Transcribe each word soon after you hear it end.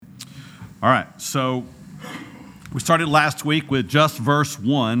All right, so we started last week with just verse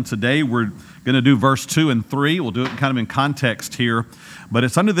 1. Today we're going to do verse 2 and 3. We'll do it kind of in context here, but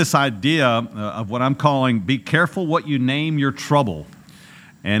it's under this idea of what I'm calling, be careful what you name your trouble.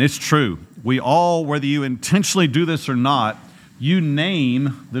 And it's true. We all, whether you intentionally do this or not, you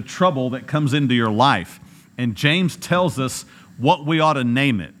name the trouble that comes into your life. And James tells us what we ought to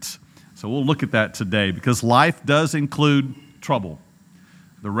name it. So we'll look at that today because life does include trouble.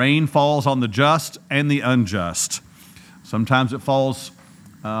 The rain falls on the just and the unjust. Sometimes it falls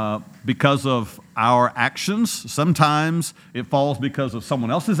because of our actions. Sometimes it falls because of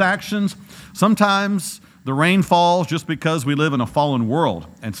someone else's actions. Sometimes the rain falls just because we live in a fallen world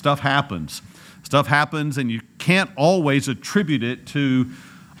and stuff happens. Stuff happens and you can't always attribute it to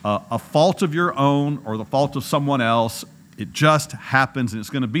a fault of your own or the fault of someone else. It just happens, and it's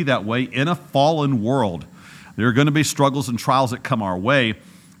going to be that way in a fallen world. There are going to be struggles and trials that come our way.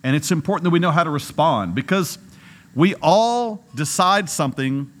 And it's important that we know how to respond because we all decide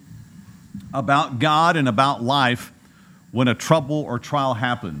something about God and about life when a trouble or trial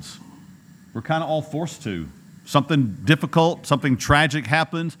happens. We're kind of all forced to. Something difficult, something tragic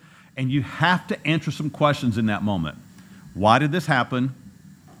happens, and you have to answer some questions in that moment. Why did this happen?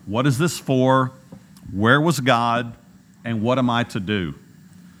 What is this for? Where was God? And what am I to do?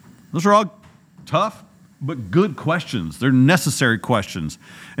 Those are all tough, but good questions. They're necessary questions.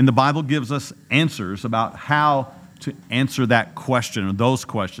 And the Bible gives us answers about how to answer that question or those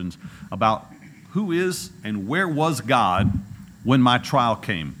questions about who is and where was God when my trial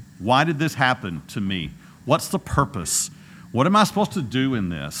came? Why did this happen to me? What's the purpose? What am I supposed to do in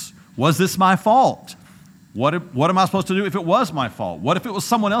this? Was this my fault? What am I supposed to do if it was my fault? What if it was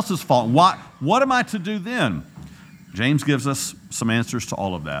someone else's fault? What am I to do then? James gives us some answers to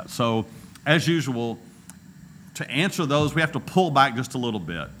all of that. So, as usual, to answer those, we have to pull back just a little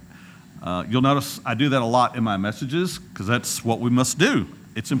bit. You'll notice I do that a lot in my messages because that's what we must do.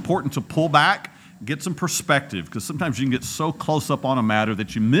 It's important to pull back, get some perspective, because sometimes you can get so close up on a matter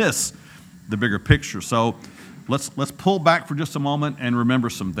that you miss the bigger picture. So let's pull back for just a moment and remember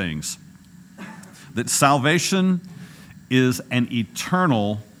some things. That salvation is an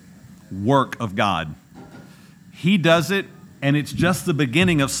eternal work of God. He does it, and it's just the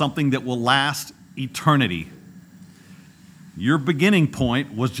beginning of something that will last eternity. Your beginning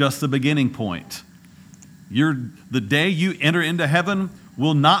point was just the beginning point. The day you enter into heaven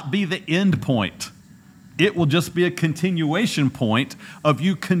will not be the end point. It will just be a continuation point of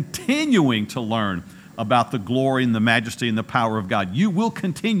you continuing to learn about the glory and the majesty and the power of God. You will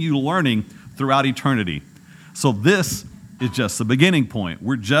continue learning throughout eternity. So this is just the beginning point.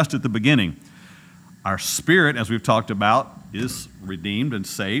 We're just at the beginning. Our spirit, as we've talked about, is redeemed and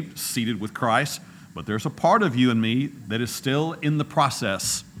saved, seated with Christ. But there's a part of you and me that is still in the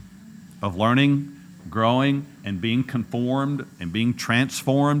process of learning, growing, and being conformed and being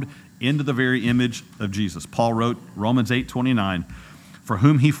transformed into the very image of Jesus. Paul wrote Romans 8:29, "For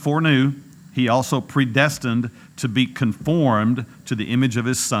whom he foreknew, he also predestined to be conformed to the image of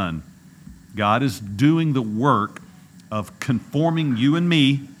his Son." God is doing the work of conforming you and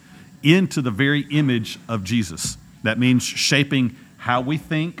me into the very image of Jesus. That means shaping how we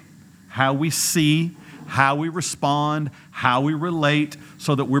think, how we see, how we respond, how we relate,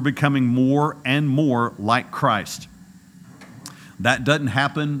 so that we're becoming more and more like Christ. That doesn't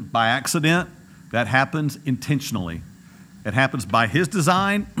happen by accident. That happens intentionally. It happens by His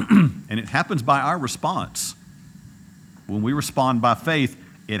design, and it happens by our response. When we respond by faith,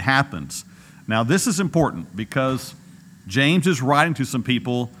 it happens. Now, this is important because James is writing to some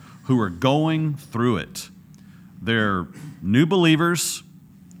people who are going through it. They're new believers,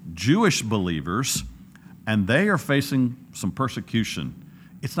 Jewish believers, and they are facing some persecution.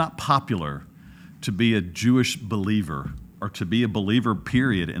 It's not popular to be a Jewish believer or to be a believer,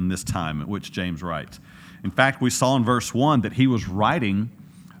 period, in this time at which James writes. In fact, we saw in verse 1 that he was writing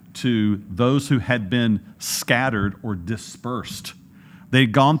to those who had been scattered or dispersed.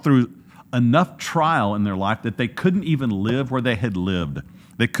 They'd gone through enough trial in their life that they couldn't even live where they had lived.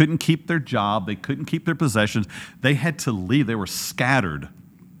 They couldn't keep their job. They couldn't keep their possessions. They had to leave. They were scattered.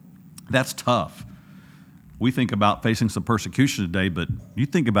 That's tough. We think about facing some persecution today, but you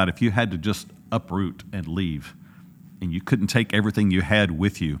think about if you had to just uproot and leave, and you couldn't take everything you had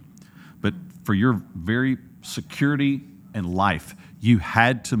with you. But for your very security and life, you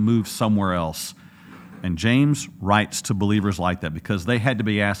had to move somewhere else. And James writes to believers like that because they had to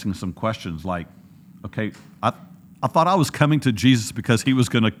be asking some questions like, okay, I thought I was coming to Jesus because He was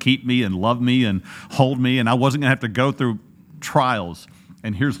going to keep me and love me and hold me, and I wasn't going to have to go through trials.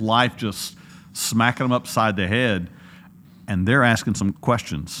 And here's life just smacking them upside the head, and they're asking some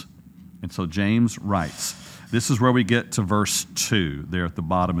questions. And so James writes, this is where we get to verse 2, there at the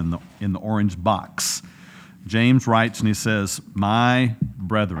bottom in the orange box. James writes and he says, "My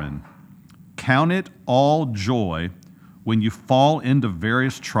brethren, count it all joy when you fall into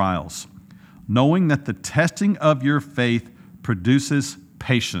various trials, knowing that the testing of your faith produces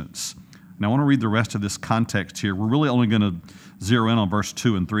patience." Now, I want to read the rest of this context here. We're really only going to zero in on verse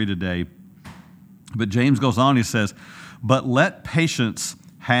 2 and 3 today. But James goes on, he says, "But let patience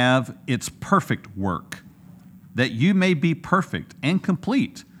have its perfect work, that you may be perfect and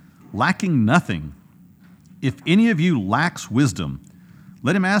complete, lacking nothing. If any of you lacks wisdom,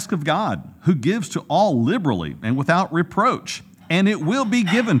 let him ask of God, who gives to all liberally and without reproach, and it will be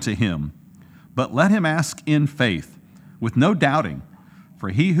given to him. But let him ask in faith, with no doubting. For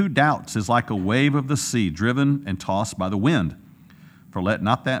he who doubts is like a wave of the sea, driven and tossed by the wind. For let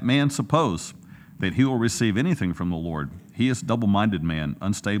not that man suppose that he will receive anything from the Lord. He is a double-minded man,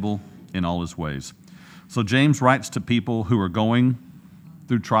 unstable in all his ways." So James writes to people who are going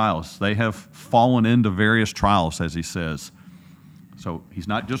through trials. They have fallen into various trials, as he says. So he's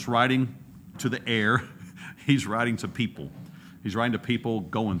not just writing to the air, he's writing to people. He's writing to people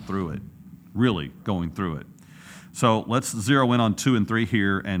going through it, really going through it. So let's zero in on 2 and 3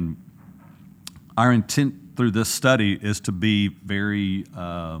 here. And our intent through this study is to be very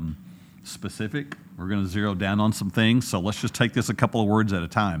specific. We're going to zero down on some things. So let's just take this a couple of words at a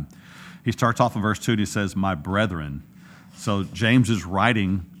time. He starts off in verse 2 and he says, "My brethren." So James is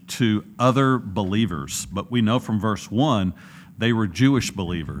writing to other believers. But we know from verse 1, they were Jewish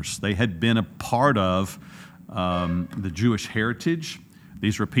believers. They had been a part of the Jewish heritage.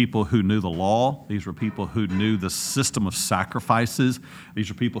 These were people who knew the law. These were people who knew the system of sacrifices. These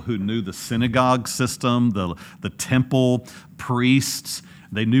were people who knew the synagogue system, the temple, priests.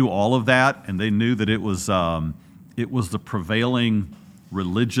 They knew all of that, and they knew that it was the prevailing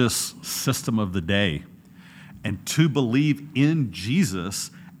religious system of the day. And to believe in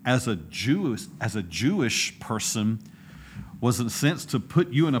Jesus as a Jewish person was, in a sense, to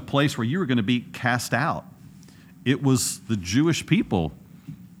put you in a place where you were going to be cast out. It was the Jewish people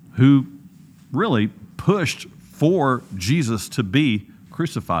who really pushed for Jesus to be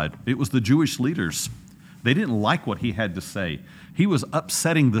crucified. It was the Jewish leaders. They didn't like what he had to say. He was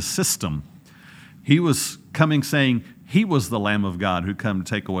upsetting the system. He was coming saying he was the Lamb of God who come to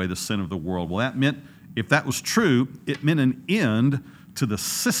take away the sin of the world. Well, that meant, if that was true, it meant an end to the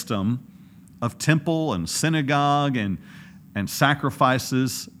system of temple and synagogue and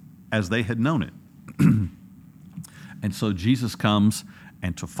sacrifices as they had known it. And so Jesus comes,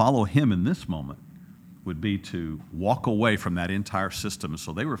 and to follow him in this moment would be to walk away from that entire system.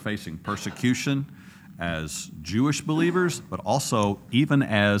 So they were facing persecution as Jewish believers, but also even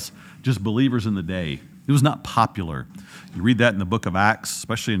as just believers in the day. It was not popular. You read that in the book of Acts,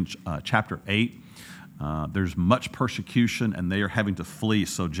 especially in chapter 8. There's much persecution, and they are having to flee.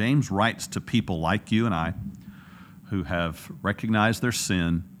 So James writes to people like you and I who have recognized their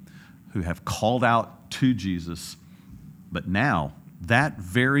sin, who have called out to Jesus, but now that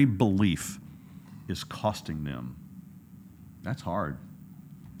very belief is costing them. That's hard.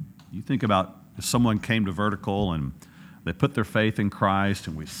 You think about if someone came to Vertical and they put their faith in Christ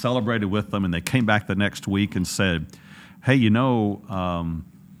and we celebrated with them, and they came back the next week and said, "Hey,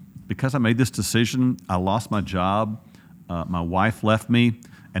 because I made this decision, I lost my job, my wife left me,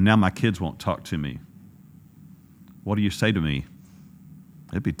 and now my kids won't talk to me. What do you say to me?"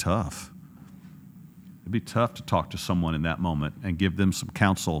 It'd be tough. It'd be tough to talk to someone in that moment and give them some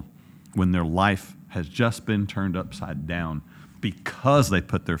counsel when their life has just been turned upside down because they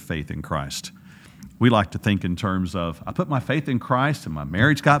put their faith in Christ. We like to think in terms of, I put my faith in Christ and my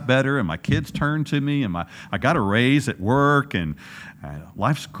marriage got better and my kids turned to me and I got a raise at work and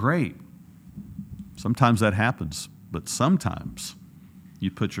life's great. Sometimes that happens, but sometimes you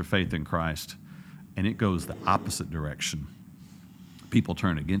put your faith in Christ and it goes the opposite direction. People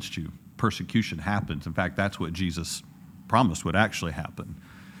turn against you. Persecution happens. In fact, that's what Jesus promised would actually happen.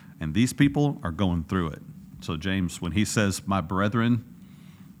 And these people are going through it. So James, when he says, "My brethren,"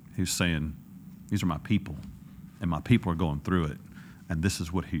 he's saying, these are my people, and my people are going through it. And this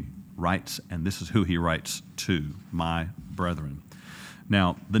is what he writes, and this is who he writes to, "My brethren."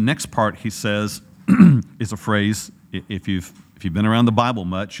 Now, the next part he says is a phrase, if you've been around the Bible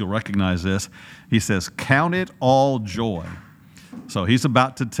much, you'll recognize this. He says, "Count it all joy." So he's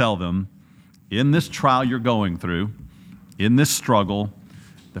about to tell them, in this trial you're going through, in this struggle,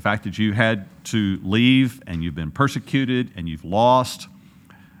 the fact that you had to leave and you've been persecuted and you've lost,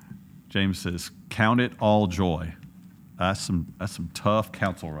 James says, count it all joy. That's some tough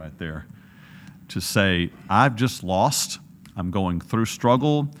counsel right there. To say, I've just lost, I'm going through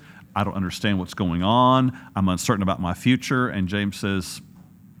struggle, I don't understand what's going on. I'm uncertain about my future. And James says,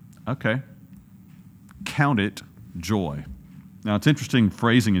 okay, count it joy. Now, it's interesting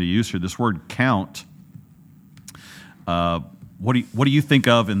phrasing to use here. This word count, what do you think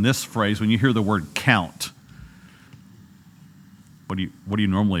of in this phrase when you hear the word count?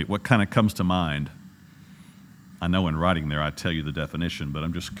 What kind of comes to mind? I know in writing there I tell you the definition, but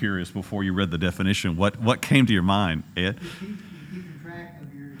I'm just curious, before you read the definition, what came to your mind, Ed? You're keeping track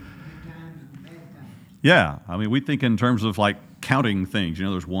of your good times and bad times. Yeah, I mean, we think in terms of like counting things. You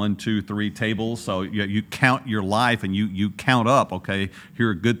know, there's 1, 2, 3 tables, so you count your life and you count up, okay,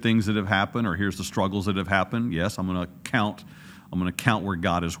 here are good things that have happened, or here's the struggles that have happened. Yes, I'm going to count where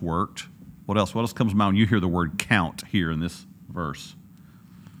God has worked. What else? What else comes to mind when you hear the word count here in this verse?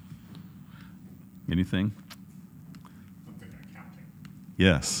 Anything?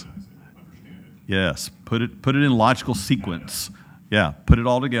 Yes. Yes. Put it in logical sequence. Yeah. Put it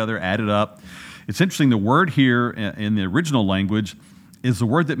all together, add it up. It's interesting. The word here in the original language is the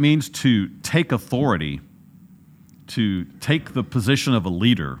word that means to take authority, to take the position of a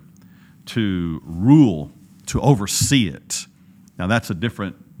leader, to rule, to oversee it. Now that's a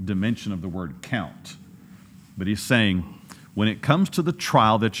different dimension of the word count. But he's saying, when it comes to the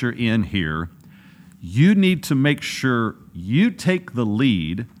trial that you're in here, you need to make sure you take the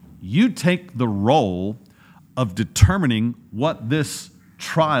lead, you take the role of determining what this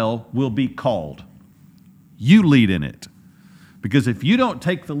trial will be called. You lead in it. Because if you don't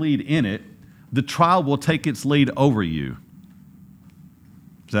take the lead in it, the trial will take its lead over you.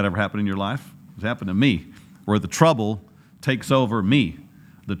 Has that ever happened in your life? It's happened to me, where the trouble takes over me.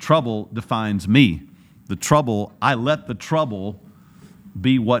 The trouble defines me. I let the trouble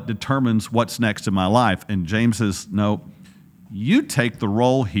be what determines what's next in my life. And James says, no, you take the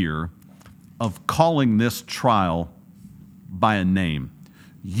role here of calling this trial by a name.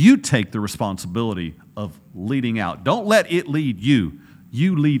 You take the responsibility of leading out. Don't let it lead you.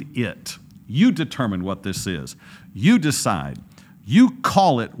 You lead it. You determine what this is. You decide. You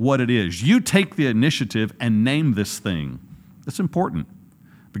call it what it is. You take the initiative and name this thing. That's important,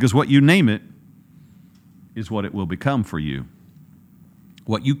 because what you name it is what it will become for you.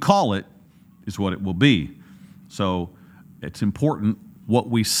 What you call it is what it will be. So it's important what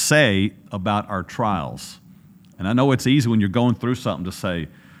we say about our trials. And I know it's easy when you're going through something to say,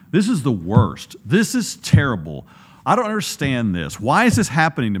 this is the worst. This is terrible. I don't understand this. Why is this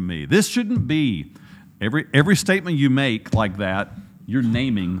happening to me? This shouldn't be. Every statement you make like that, you're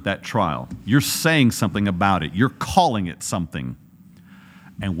naming that trial. You're saying something about it. You're calling it something.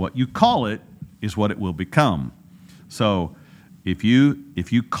 And what you call it is what it will become. So if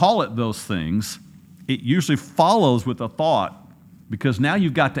you call it those things, it usually follows with a thought, because now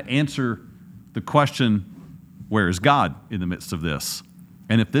you've got to answer the question, where is God in the midst of this?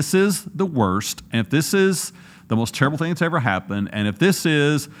 And if this is the worst, and if this is the most terrible thing that's ever happened, and if this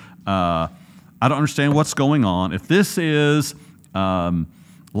is, I don't understand what's going on, if this is,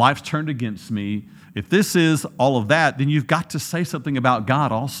 life's turned against me, if this is all of that, then you've got to say something about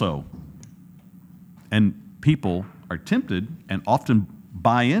God also. And people are tempted and often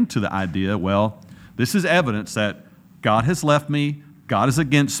buy into the idea, well, this is evidence that God has left me, God is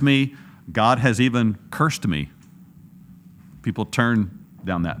against me, God has even cursed me. People turn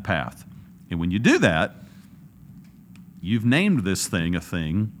down that path. And when you do that, you've named this thing a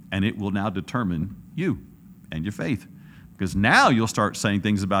thing, and it will now determine you and your faith. Because now you'll start saying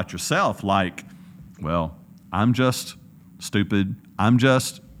things about yourself like, well, I'm just stupid, I'm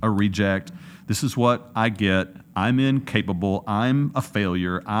just a reject, this is what I get, I'm incapable, I'm a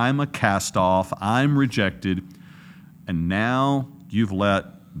failure, I'm a cast-off, I'm rejected. And now you've let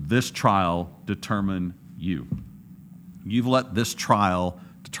this trial determine you. You've let this trial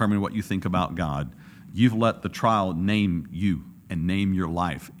determine what you think about God. You've let the trial name you and name your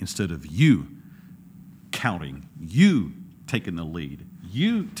life instead of you counting, you taking the lead,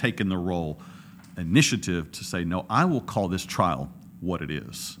 you taking the role, initiative to say, no, I will call this trial what it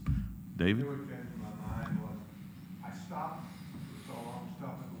is. David? What came to my mind was, I stopped for so long,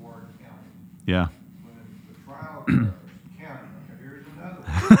 stopped at the word counting. Yeah. When the trial occurs, counting, okay, here's another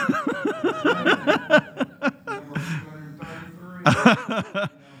one. Number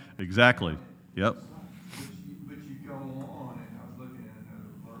 233. Exactly. Yep. But you go on, and I was looking at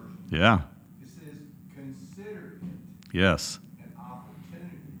another verse. Yeah. It says, consider it Yes. an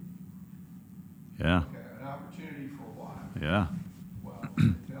opportunity. Yeah. Okay, an opportunity for what? Yeah. Well,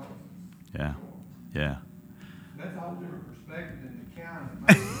 intelligence. Yeah. Yeah. That's a whole different perspective than the counting.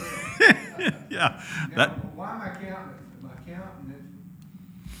 Yeah. Now, That. why am I counting? Am I counting it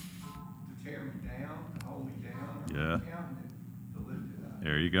to tear me down, to hold me down? Or Yeah. am I counting it to lift it up?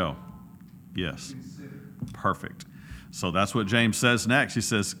 There you go. Yes. Consider. Perfect. So that's what James says next. He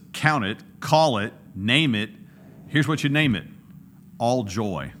says, count it, call it, name it. Here's what you name it: all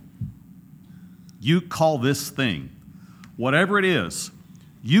joy. You call this thing, whatever it is,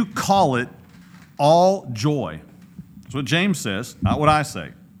 you call it all joy. That's what James says, not what I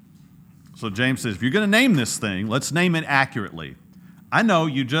say. So James says, if you're going to name this thing, let's name it accurately. I know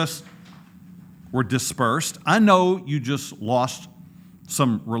you just were dispersed. I know you just lost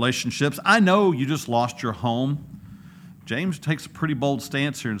some relationships. I know you just lost your home. James takes a pretty bold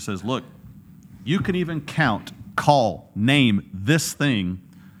stance here and says, look, you can even count, call, name this thing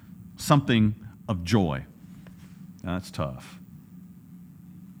something of joy. Now, that's tough.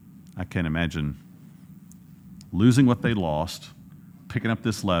 I can't imagine losing what they lost, picking up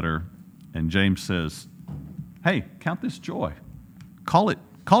this letter, and James says, hey, count this joy. Call it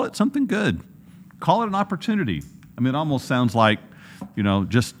something good. Call it an opportunity. I mean, it almost sounds like,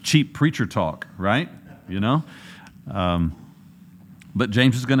 just cheap preacher talk, right? But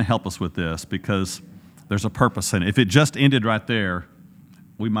James is going to help us with this because there's a purpose in it. If it just ended right there,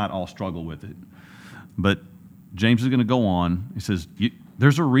 we might all struggle with it. But James is going to go on. He says,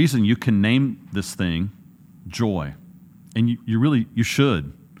 there's a reason you can name this thing joy. And you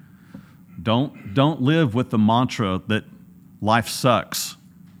should. Don't live with the mantra that life sucks.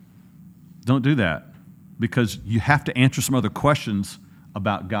 Don't do that, because you have to answer some other questions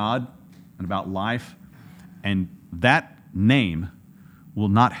about God and about life, and that name will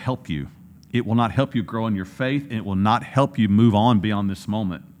not help you. It will not help you grow in your faith, and it will not help you move on beyond this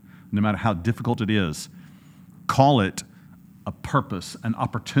moment, no matter how difficult it is. Call it a purpose, an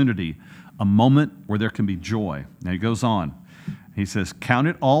opportunity, a moment where there can be joy. Now he goes on. He says, count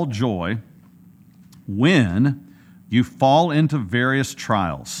it all joy when you fall into various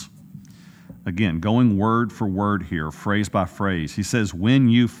trials. Again, going word for word here, phrase by phrase. He says, when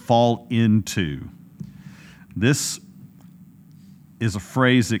you fall into. This is a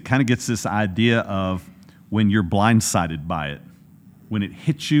phrase that kind of gets this idea of when you're blindsided by it, when it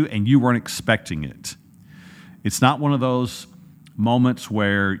hits you and you weren't expecting it. It's not one of those moments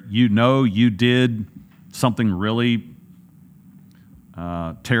where you did something really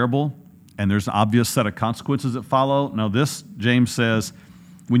terrible and there's an obvious set of consequences that follow. No, this, James says,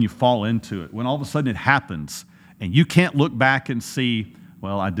 when you fall into it, when all of a sudden it happens and you can't look back and see,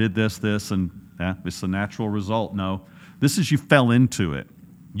 well, I did this, and it's a natural result. No, this is you fell into it.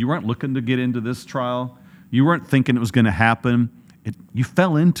 You weren't looking to get into this trial. You weren't thinking it was going to happen. You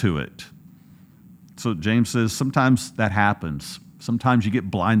fell into it. So James says sometimes that happens. Sometimes you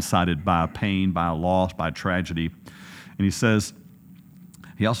get blindsided by a pain, by a loss, by a tragedy. And he says,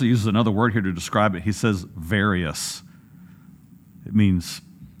 he also uses another word here to describe it. He says various. It means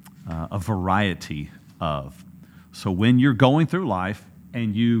a variety of. So when you're going through life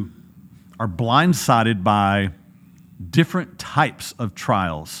and you are blindsided by different types of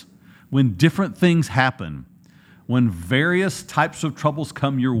trials, when different things happen, when various types of troubles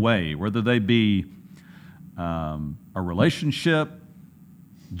come your way, whether they be a relationship,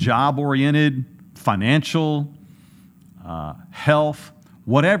 job-oriented, financial, health,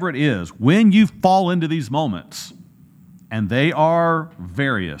 whatever it is, when you fall into these moments, and they are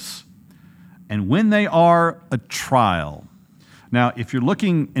various, and when they are a trial. Now, if you're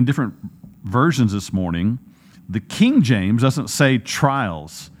looking in different versions this morning, the King James doesn't say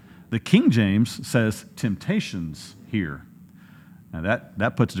trials. The King James says temptations here. Now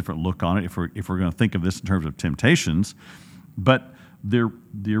that puts a different look on it if we're going to think of this in terms of temptations. But the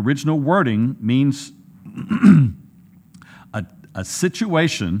original wording means a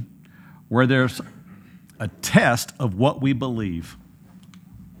situation where there's a test of what we believe.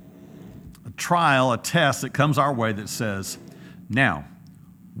 A trial, a test that comes our way that says, now,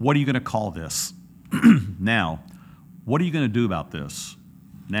 what are you going to call this? Now, what are you going to do about this?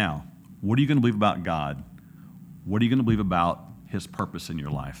 Now, what are you going to believe about God? What are you going to believe about His purpose in your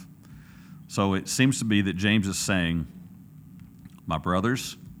life? So it seems to be that James is saying, my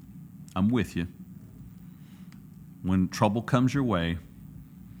brothers, I'm with you. When trouble comes your way,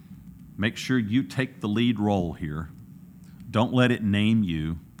 make sure you take the lead role here. Don't let it name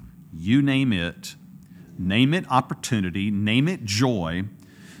you. You name it. Name it opportunity. Name it joy,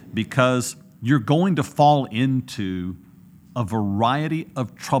 because you're going to fall into a variety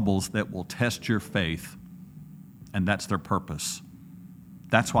of troubles that will test your faith, and that's their purpose.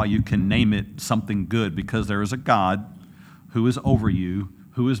 That's why you can name it something good, because there is a God who is over you,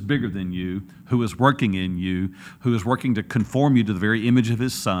 who is bigger than you, who is working in you, who is working to conform you to the very image of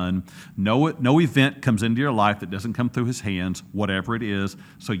His Son. No event comes into your life that doesn't come through His hands, whatever it is.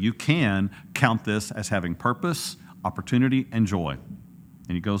 So you can count this as having purpose, opportunity, and joy.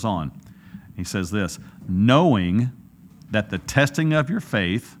 And he goes on. He says this, knowing that the testing of your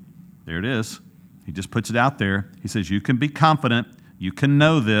faith, there it is. He just puts it out there. He says, you can be confident, you can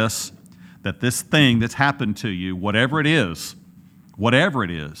know this, that this thing that's happened to you, whatever it is,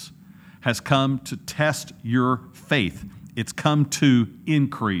 has come to test your faith. It's come to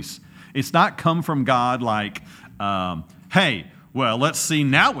increase. It's not come from God like, hey, well, let's see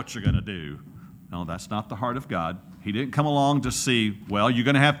now what you're going to do. No, that's not the heart of God. He didn't come along to see, well, you're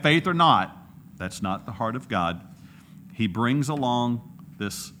going to have faith or not. That's not the heart of God. He brings along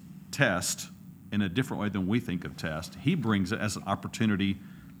this test in a different way than we think of test. He brings it as an opportunity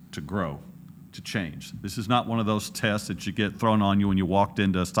to grow, to change. This is not one of those tests that you get thrown on you when you walked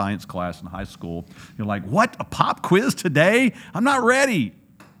into a science class in high school. You're like, what, a pop quiz today? I'm not ready.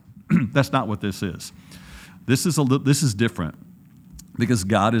 That's not what this is. This is different because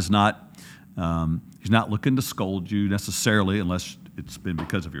God is not, he's not looking to scold you necessarily unless it's been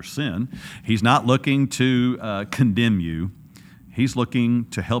because of your sin. He's not looking to condemn you. He's looking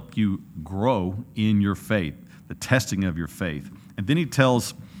to help you grow in your faith, the testing of your faith. And then he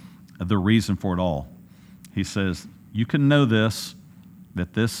tells the reason for it all. He says, you can know this,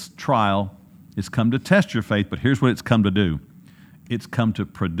 that this trial has come to test your faith, but here's what it's come to do. It's come to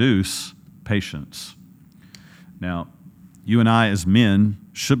produce patience. Now, you and I as men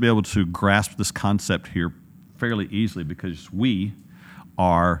should be able to grasp this concept here fairly easily because we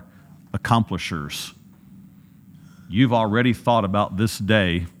are accomplishers. You've already thought about this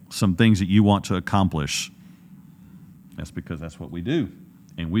day some things that you want to accomplish. That's because that's what we do.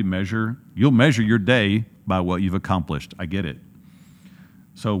 And you'll measure your day by what you've accomplished. I get it.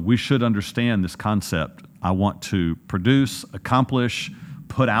 So we should understand this concept. I want to produce, accomplish,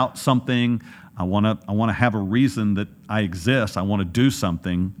 put out something. I want to have a reason that I exist. I want to do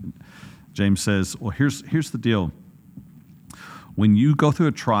something. James says, well, here's the deal. When you go through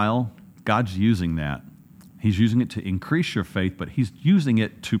a trial, God's using that. He's using it to increase your faith, but he's using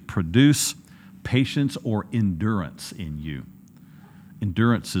it to produce patience or endurance in you.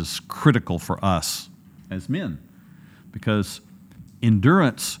 Endurance is critical for us as men because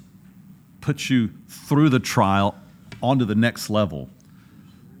endurance puts you through the trial onto the next level.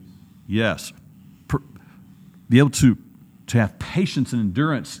 Yes. Be able to have patience and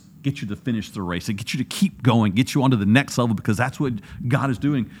endurance get you to finish the race and get you to keep going, get you onto the next level because that's what God is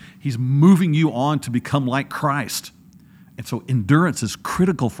doing. He's moving you on to become like Christ. And so endurance is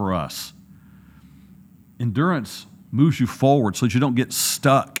critical for us. Endurance moves you forward so that you don't get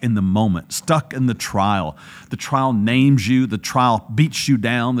stuck in the moment, stuck in the trial. The trial names you, the trial beats you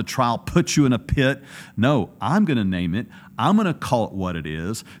down, the trial puts you in a pit. No, I'm going to name it. I'm going to call it what it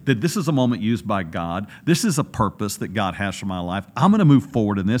is, that this is a moment used by God. This is a purpose that God has for my life. I'm going to move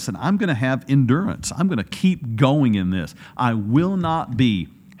forward in this, and I'm going to have endurance. I'm going to keep going in this. I will not be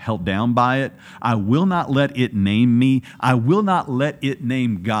held down by it. I will not let it name me. I will not let it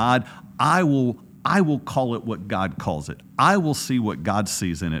name God. I will call it what God calls it. I will see what God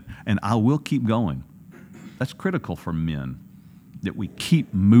sees in it, and I will keep going. That's critical for men, that we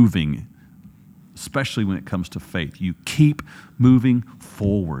keep moving, especially when it comes to faith. You keep moving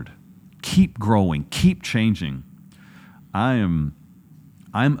forward. Keep growing. Keep changing. I'm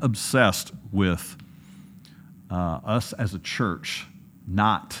obsessed with us as a church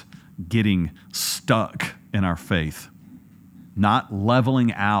not getting stuck in our faith, not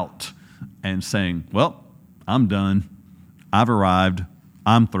leveling out and saying, well, I'm done. I've arrived.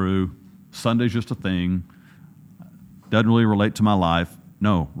 I'm through. Sunday's just a thing. Doesn't really relate to my life.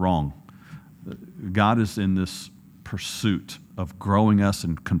 No, wrong. God is in this pursuit of growing us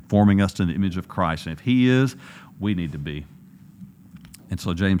and conforming us to the image of Christ. And if he is, we need to be. And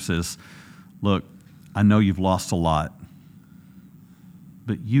so James says, look, I know you've lost a lot,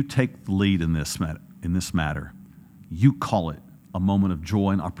 but you take the lead in this matter. You call it a moment of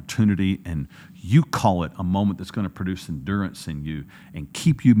joy and opportunity, and you call it a moment that's going to produce endurance in you and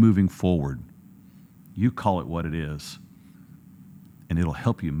keep you moving forward. You call it what it is, and it'll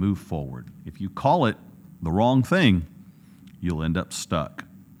help you move forward. If you call it the wrong thing, you'll end up stuck.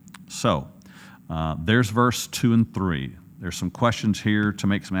 So there's verse 2 and 3. There's some questions here to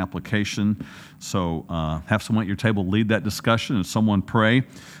make some application. So have someone at your table lead that discussion and someone pray,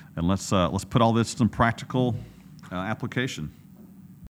 and let's put all this in practical application.